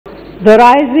the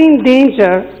rising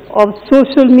danger of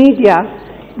social media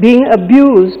being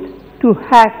abused to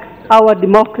hack our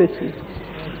democracy.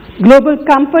 Global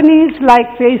companies like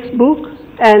Facebook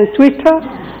and Twitter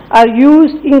are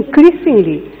used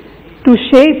increasingly to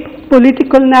shape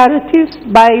political narratives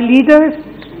by leaders,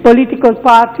 political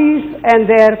parties, and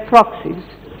their proxies.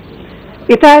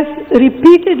 It has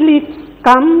repeatedly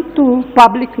come to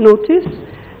public notice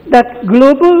that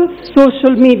global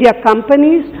social media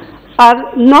companies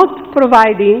are not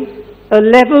providing a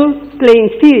level playing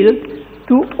field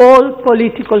to all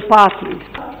political parties.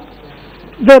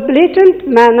 The blatant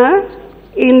manner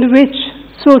in which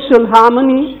social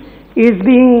harmony is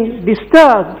being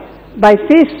disturbed by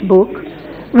Facebook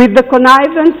with the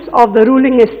connivance of the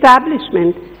ruling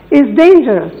establishment is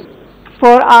dangerous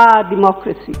for our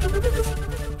democracy.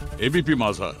 ABP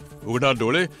Majha, उघडा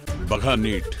डोळे, बघा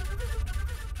NEET.